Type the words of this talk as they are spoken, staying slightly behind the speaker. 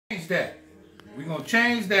that. We're going to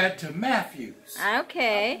change that to Matthew's.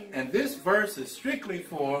 Okay. And this verse is strictly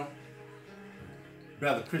for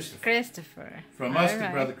Brother Christopher. Christopher. From us to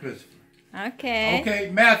Brother Christopher. Okay. Okay,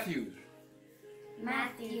 Matthew.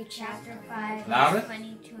 Matthew chapter 5, Louder. verse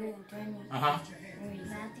 22 and 20. Uh-huh.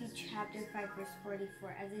 Matthew chapter 5, verse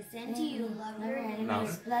 44. As I said to you, love your Louder.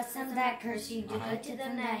 enemies, bless them that curse you, do good to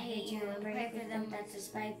them that hate you, and pray for them that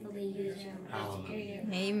despitefully use you and persecute you.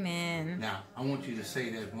 Amen. Now, I want you to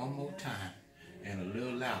say that one more time and a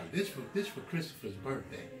little louder. This for Christopher's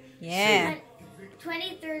birthday. Yeah.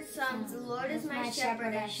 23rd Psalm. The Lord is my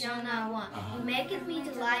shepherd, I shall not want. He maketh me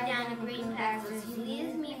to lie down in green pastures. He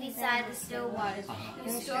leadeth me beside the still waters.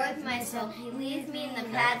 He restoreth my soul. He leadeth me in the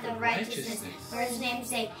path of righteousness for his name's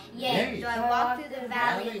sake. Yea, though I walk through the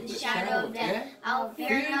valley of the shadow of death, I will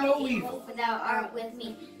fear no evil, for thou art with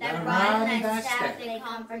me. Thy rod and thy staff, they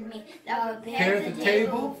comfort me. Thou preparest the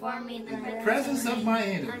table before me in the presence of my on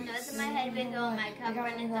enemies. those of my head with oil, my cup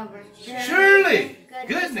runneth over. Surely,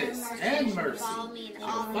 goodness and mercy follow me in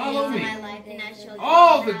all the follow days me of my life, and I shall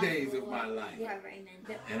all dwell the in the days house of my life, forever.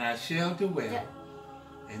 Amen. and I shall dwell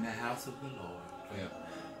in the house of the Lord forever.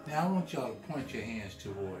 Now, I want y'all to point your hands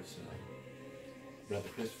towards Brother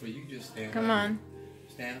Christopher. You just stand Come right on. here.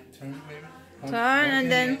 Stand up, turn maybe. Point And your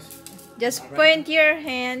then hands. just All right. point your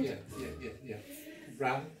hand. Yeah.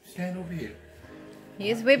 Brother, stand over here.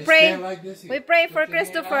 Yes, we Just pray. stand like this here. We pray Put for your hand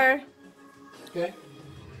Christopher. out. Okay?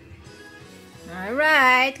 All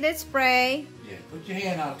right, let's pray. Yeah, put your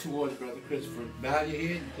hand out towards Brother Christopher. Bow your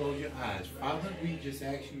head and close your eyes. Father, we just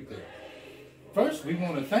ask you to. First, we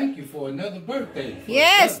want to thank you for another birthday. For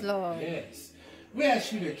Yes, his brother. Lord. Yes. We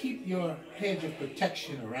ask you to keep your hedge of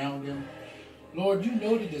protection around him. Lord, you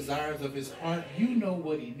know the desires of his heart. You know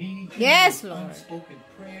what he needs. You Yes, know his Lord. unspoken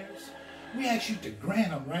prayers. We ask you to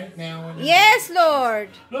grant them right now. In the Yes, name of Lord.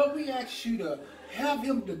 Jesus. Lord, we ask you to have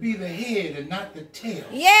him to be the head and not the tail.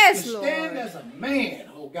 Yes, to stand Lord. as a man,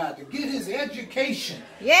 oh God, to get his education.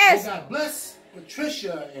 Yes. Oh God, bless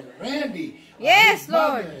Patricia and Randy. Yes, his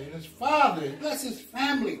mother Lord. and his father. Bless his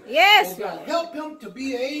family. Yes, Oh God, help him to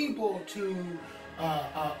be able to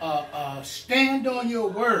stand on your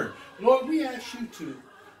word. Lord, we ask you to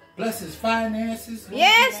bless his finances. Lord,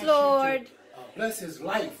 Yes, we ask you to, Lord. bless his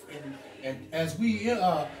life. And as we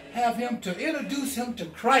have him to introduce him to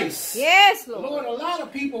Christ. Yes, Lord, Lord. a lot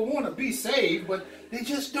of people want to be saved, but they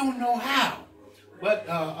just don't know how. But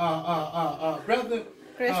Brother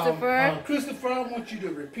Christopher. Christopher, I want you to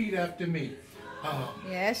repeat after me.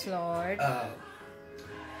 Yes, Lord.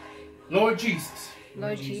 Lord Jesus,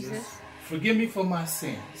 Lord Jesus. forgive me for my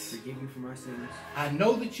sins. Forgive me for my sins. I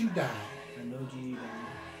know that you died I know you died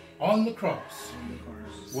on the cross, on the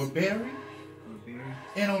cross. were buried, Were buried,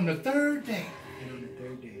 and on the third day, and on the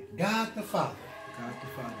third day, God the Father God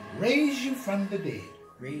the Father raised you from the dead.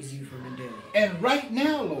 raised you from the dead. And right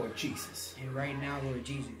now, Lord Jesus, And right now, Lord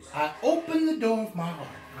Jesus, I open the door of my heart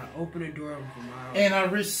I open the door of my heart, and I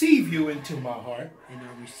receive you into my heart and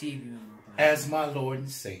I receive you in my heart as my Lord and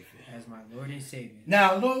Savior. as my Lord and Savior.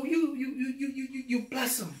 Now, Lord, you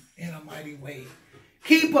bless them in a mighty way.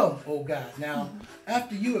 Keep them, oh God. Now,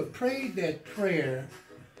 after you have prayed that prayer,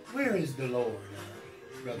 where is the Lord,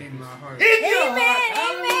 brother? In my heart. In your Amen,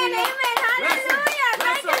 heart. amen, amen. Hallelujah.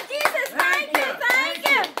 Thank you, Jesus. Thank you, thank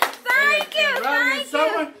you. Thank you, thank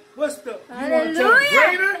you. What's the Hallelujah.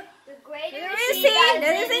 greater? The greater There is he that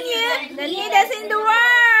is in you than he that's in the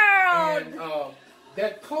world. And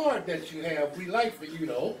that card that you have, we like for you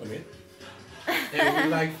to open it, and we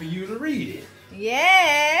like for you to read it,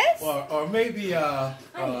 Yes. or maybe I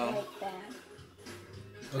like that.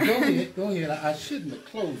 go ahead. I shouldn't have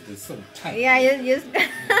closed it so tight. Yeah, you just.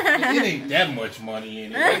 It ain't that much money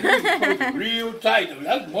in it. You close it real tight.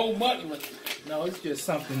 That's more money. But no, it's just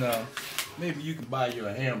something. Maybe you can buy you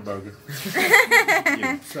a hamburger.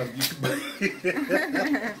 Yeah, something you can buy.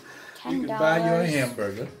 You can buy you a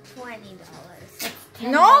hamburger. $20.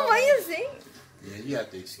 No, what you see? Yeah, you have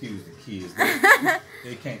to excuse the kids.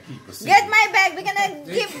 They can't keep a secret. Get my bag. We're gonna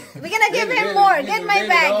give him more. Get my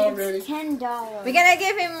bag. $10. We're gonna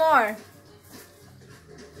give him more.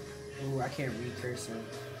 Oh, I can't read cursive.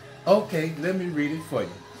 Okay, let me read it for you.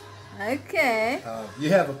 Okay. You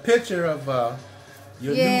have a picture of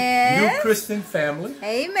your Yes. new Christian family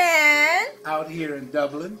Amen. out here in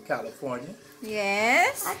Dublin, California.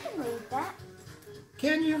 Yes. I can read that.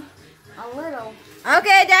 Can you? A little.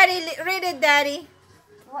 Okay, Daddy. Read it, Daddy.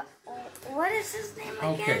 What is his name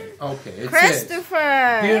again? Okay. It says,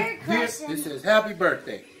 Christopher. Dear, Christian. it says, Happy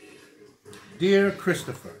birthday. Dear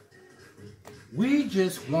Christopher, we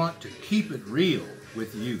just want to keep it real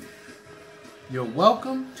with you. You're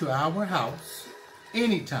welcome to our house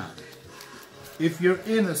anytime. if you're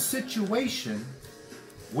in a situation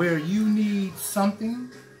where you need something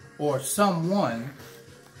or someone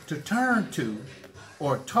to turn to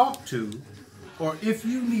or talk to, or if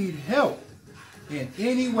you need help in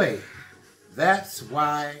any way, that's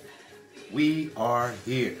why we are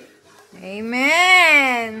here.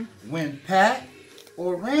 Amen. When Pat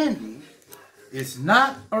or Randy is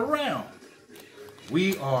not around,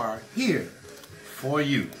 we are here for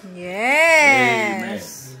you.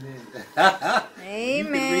 Yes. Amen. Amen. You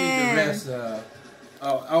can read the rest.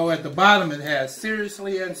 At the bottom it has,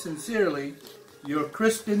 seriously and sincerely, your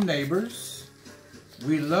Christian neighbors.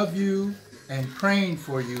 We love you and praying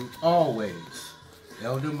for you always.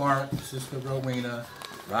 Elder Mark, Sister Rowena,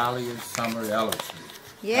 Riley, and Summer Ellison.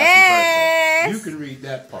 Yes. You can read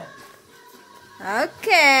that part.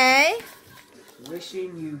 Okay.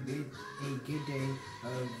 Wishing you a good day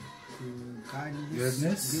of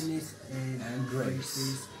goodness and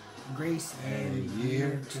grace and a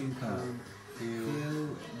year to come.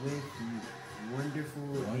 Filled with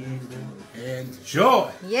wonderful And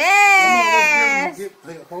joy. Yes.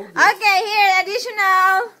 Hold this. Okay, here,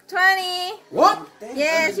 additional 20. What?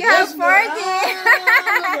 Yes, you have 40.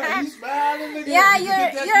 He's smiling. Look at Yeah, him. You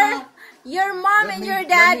get that smile? your mom and your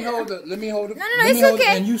dad. Let me hold it. No, Let me it's hold it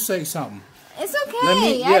okay. and you say something. It's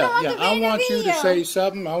okay. I don't want to be I in the want you to video. say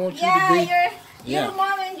something. I want you to be. Your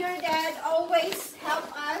mom and your dad always help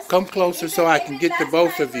us. Come closer so I can get to Even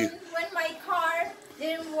both last of you. time when my car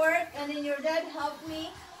didn't work, and then your dad help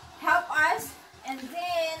us, and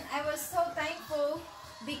then I was so thankful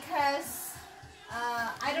because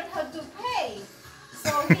I don't have to pay. So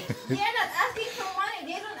they're not asking for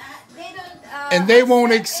money. They don't. And they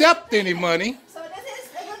won't accept any money. So this is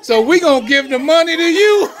a good So we're going to give the money to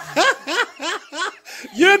you.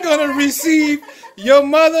 You're going to receive your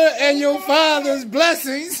mother and your father's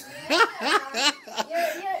blessings.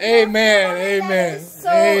 Amen. Amen. So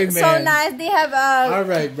Amen. nice. They have a All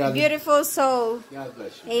right, brother. beautiful soul. God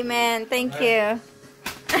bless you. Amen. Thank you.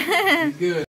 Be good.